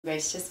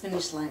Grace just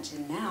finished lunch,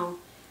 and now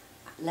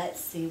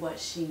let's see what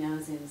she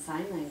knows in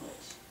sign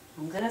language.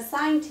 I'm going to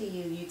sign to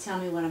you. You tell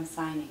me what I'm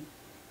signing.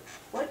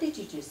 What did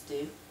you just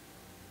do?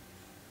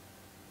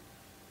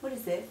 What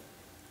is this?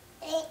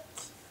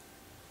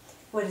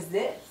 What is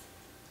this?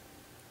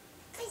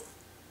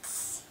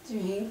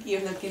 Drink.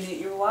 You're looking at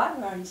your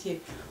water, aren't you?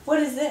 What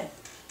is this?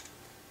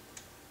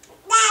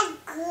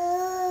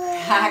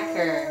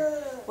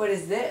 Cracker. What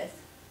is this?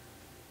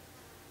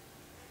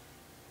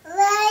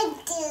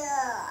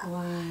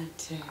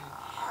 Water.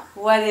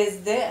 What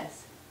is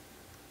this?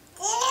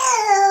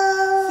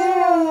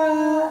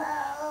 Cereal.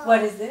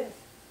 What is this?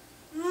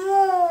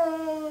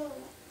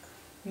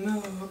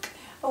 Milk.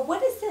 Oh,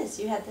 what is this?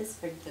 You had this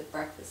for the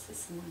breakfast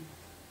this morning.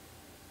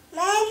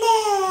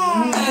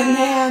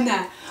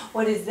 Banana.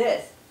 What is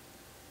this?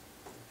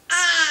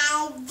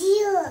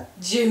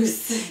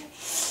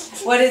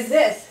 Juice. What is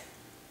this?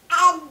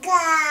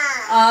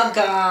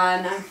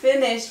 Gone. I'm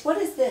finished. What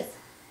is this?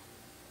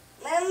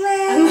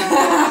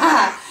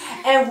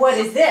 And what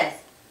is this?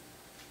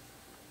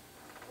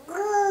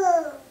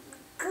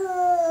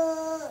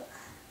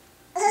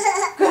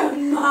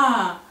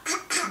 Grandma.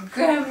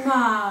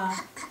 Grandma.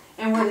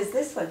 And what is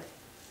this one?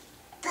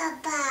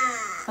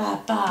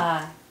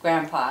 Papa.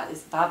 Grandpa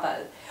is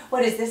Papa.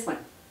 What is this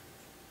one?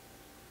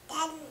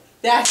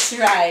 That's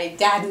right,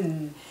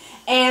 Dad.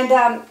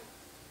 And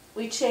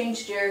we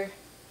changed your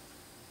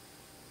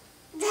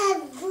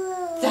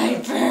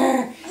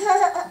diaper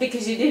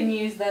because you didn't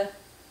use the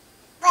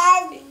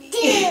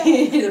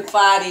the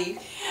potty.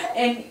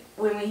 And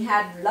when we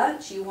had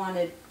lunch, you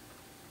wanted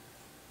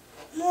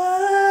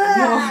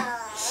more.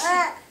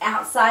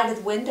 Outside of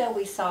the window,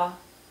 we saw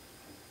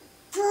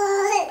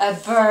a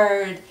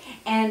bird.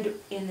 And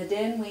in the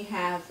den, we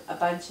have a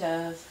bunch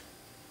of...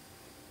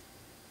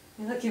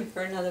 You're looking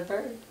for another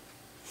bird.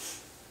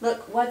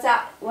 Look, what's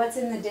out? What's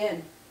in the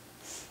den?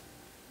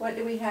 What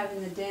do we have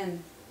in the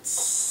den?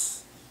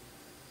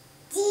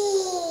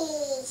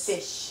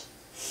 Fish.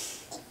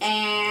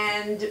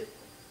 And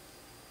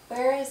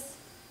where's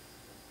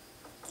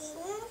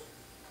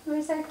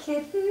our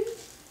kitten?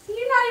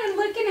 You're not even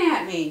looking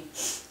at me.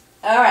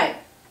 All right.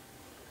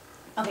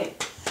 Okay.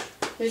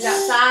 Who's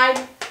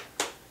outside?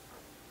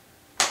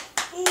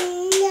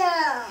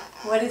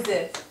 What is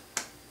this?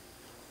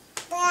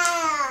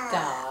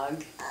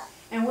 Dog.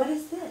 And what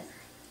is this?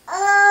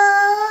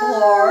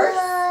 Horse.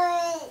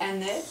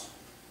 And this?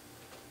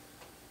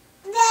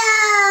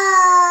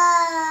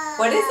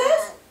 What is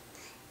this?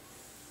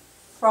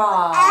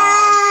 Frog.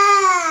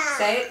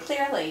 Say it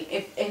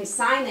clearly and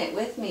sign it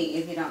with me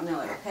if you don't know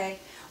it, okay?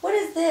 What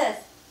is this?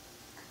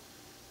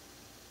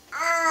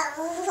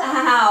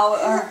 Ow,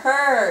 or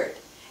hurt.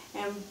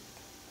 And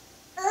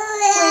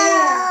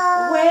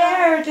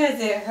where does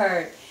it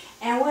hurt?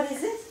 And what is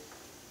this?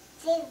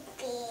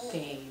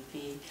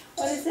 Baby.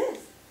 What is this?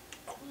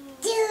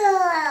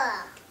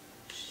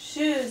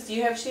 Shoes. Do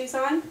you have shoes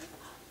on?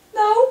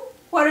 No.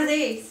 What are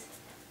these?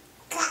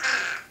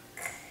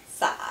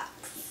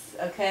 Socks.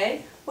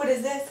 Okay. What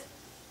is this?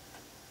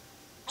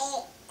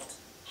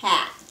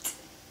 Hat.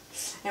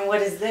 And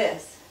what is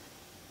this?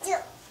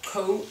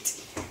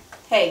 Coat.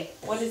 Hey,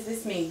 what does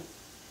this mean?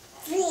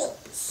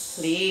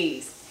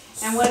 Please.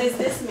 And what does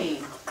this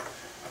mean?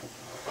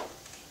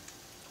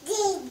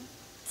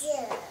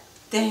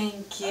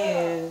 Thank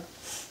you.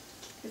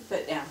 Keep your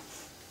foot down.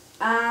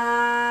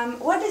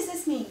 What does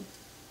this mean?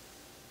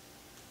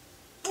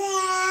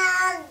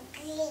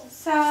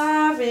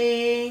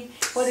 Sorry.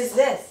 What is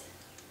this?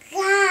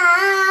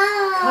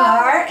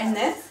 Car. And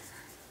this?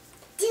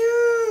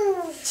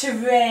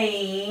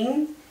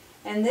 Train.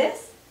 And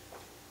this?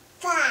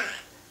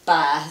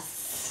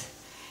 Bus.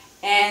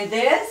 And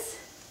this?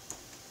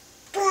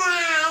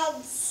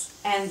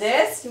 And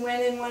this? You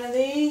went in one of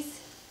these?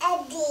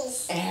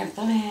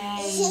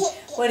 Airplane.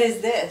 What is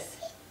this?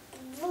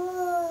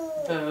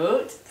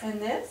 Boat.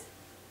 And this?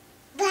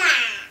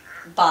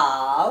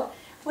 Ball.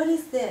 What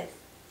is this?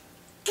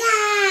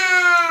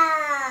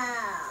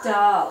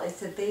 Doll.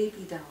 It's a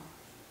baby doll.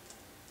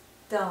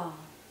 Doll.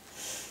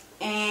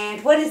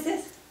 And what is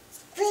this?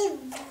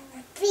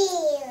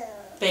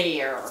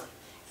 Bear.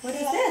 What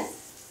is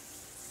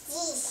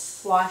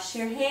this? Wash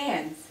your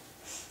hands.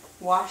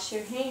 Wash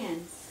your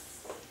hands.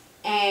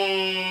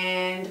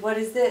 And what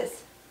is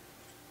this?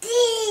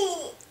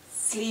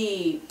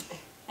 Sleep.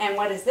 And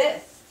what is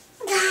this?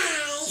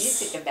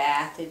 You took a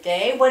bath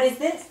today. What is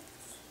this?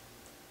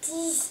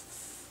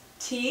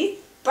 Teeth.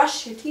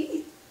 Brush your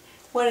teeth.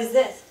 What is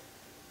this?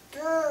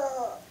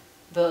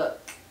 Book.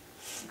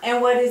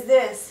 And what is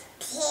this?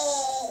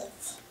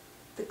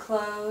 The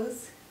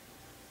clothes.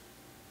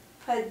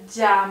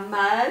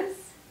 Pajamas.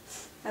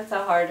 That's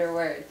a harder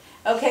word.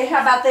 Okay,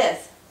 how about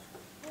this?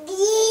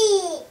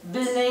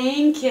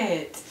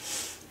 Blanket.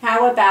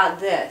 How about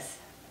this?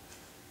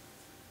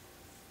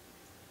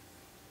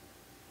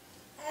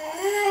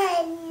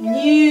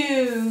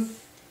 New.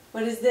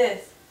 What is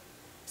this?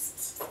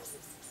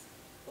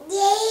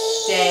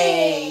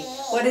 Day.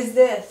 What is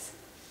this?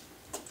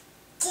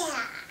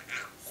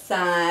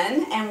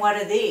 Sun. And what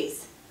are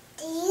these?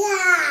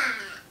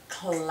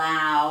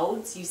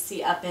 clouds you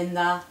see up in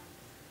the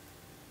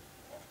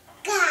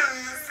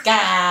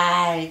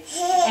sky.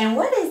 And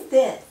what is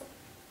this?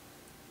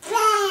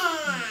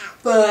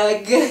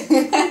 Bug.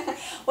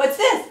 What's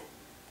this?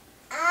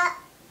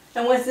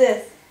 And what's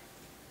this?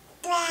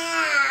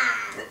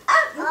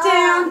 Up,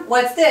 down.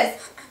 What's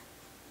this?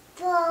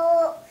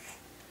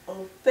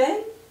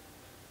 Open.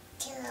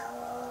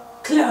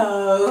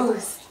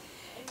 Close.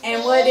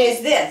 And what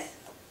is this?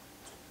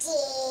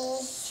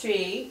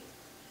 Tree.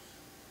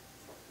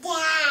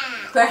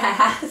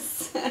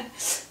 Grass.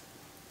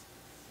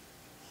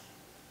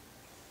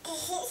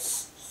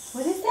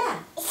 What is that?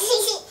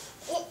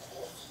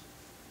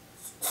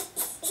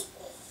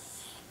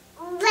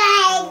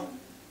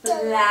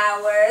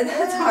 Flower.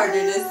 That's harder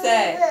to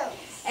say.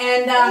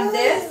 And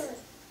this?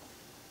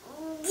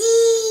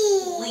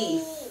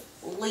 Leaf.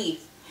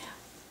 Leaf.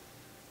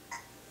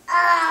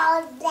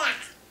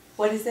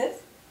 What is this?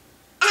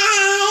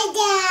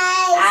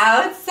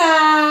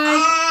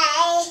 Outside.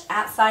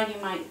 Outside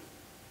you might.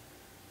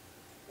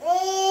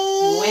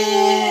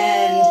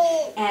 Wind.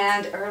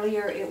 And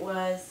earlier it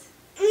was.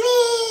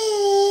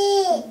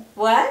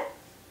 What?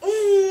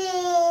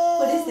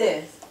 What is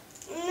this?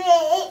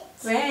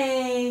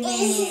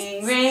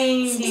 Raining.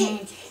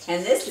 Raining.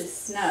 And this is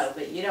snow,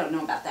 but you don't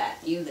know about that.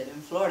 You live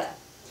in Florida.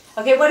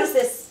 Okay, what is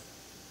this?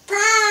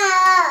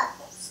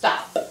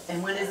 Stop.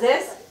 And what is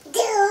this?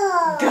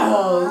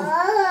 Go.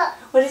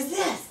 What is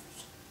this?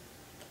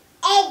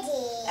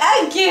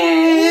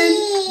 Again.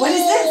 What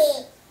is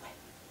this?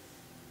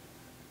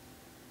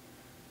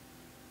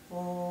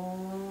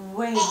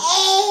 Wait.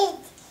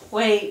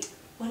 Wait.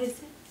 What is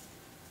it?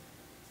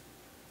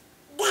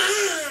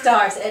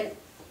 Stars. At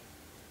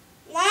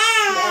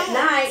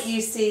night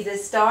you see the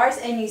stars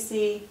and you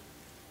see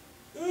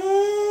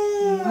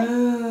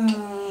moon.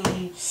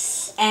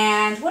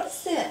 And what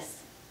is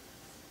this?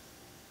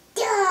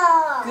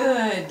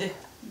 Good.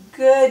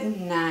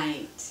 Good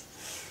night.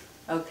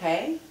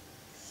 Okay.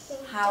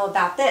 How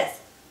about this?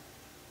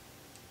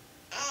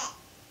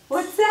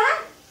 What's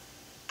that?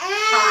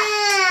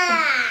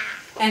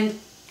 And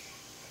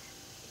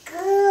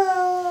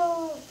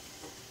good.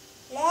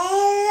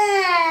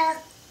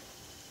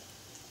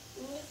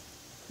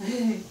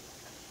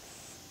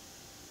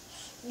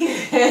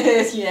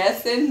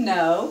 Yes and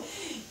no.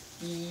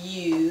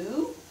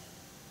 You.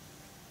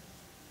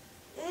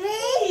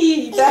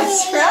 Me.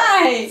 That's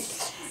right.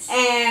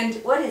 And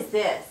what is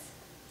this?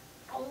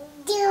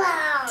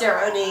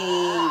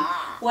 Dirty.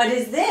 What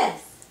is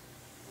this?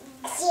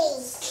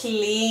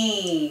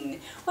 Clean.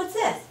 What's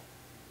this?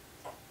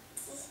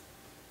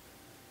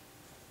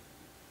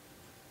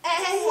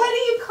 What do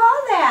you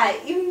call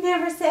that? You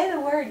never say the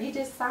word. You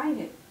just sign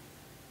it.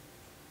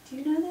 Do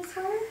you know this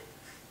word?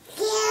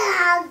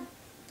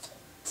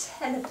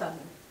 Telephone.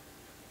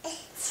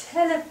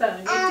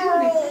 Telephone. You're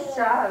doing a good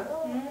job.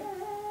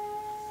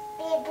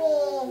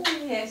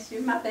 Yes,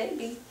 you're my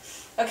baby.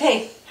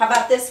 Okay, how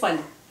about this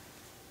one?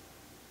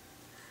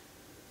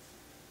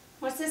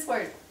 What's this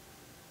word?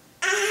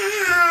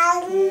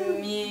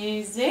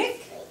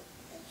 Music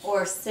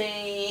or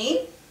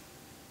sing.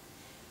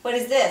 What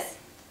is this?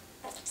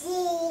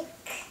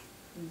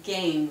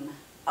 Game.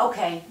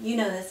 Okay, you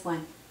know this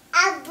one.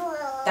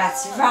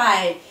 That's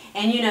right.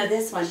 And you know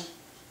this one.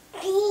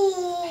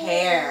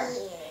 Pear.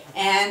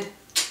 And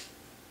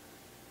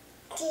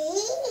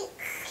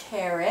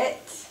carrot.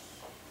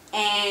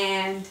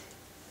 And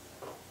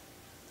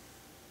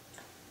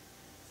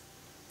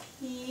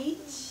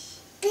peach.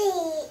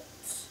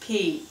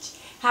 Peach.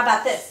 How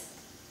about this?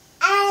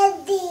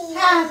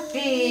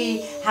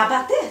 Happy. How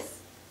about this?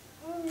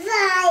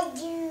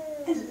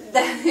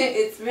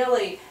 It's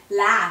really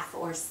laugh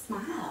or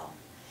smile.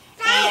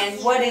 And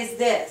what is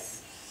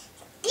this?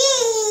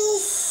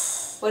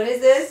 What is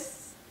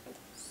this?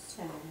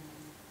 Sad.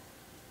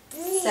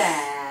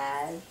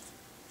 Sad.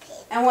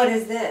 And what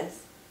is this?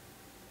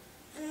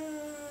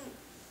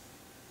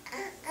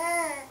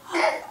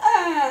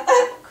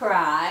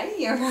 Cry.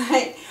 You're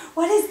right.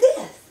 What is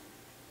this?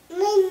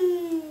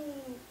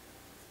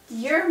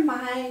 You're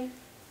my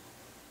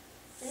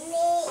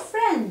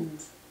friend.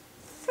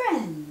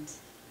 Friend.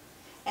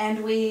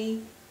 And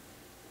we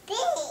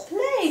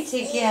play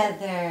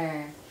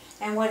together.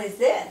 And what is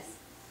this?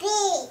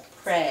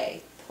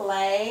 Pray.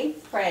 Play,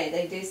 pray.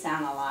 They do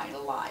sound a lot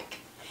alike.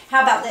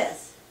 How about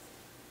this?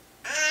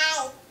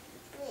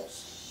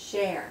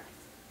 Share.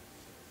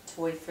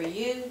 Toy for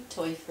you,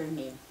 toy for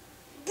me.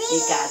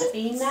 You gotta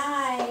be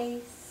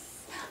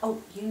nice.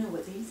 Oh, you know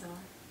what these are.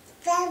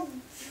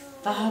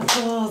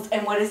 Bubbles.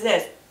 And what is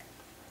this?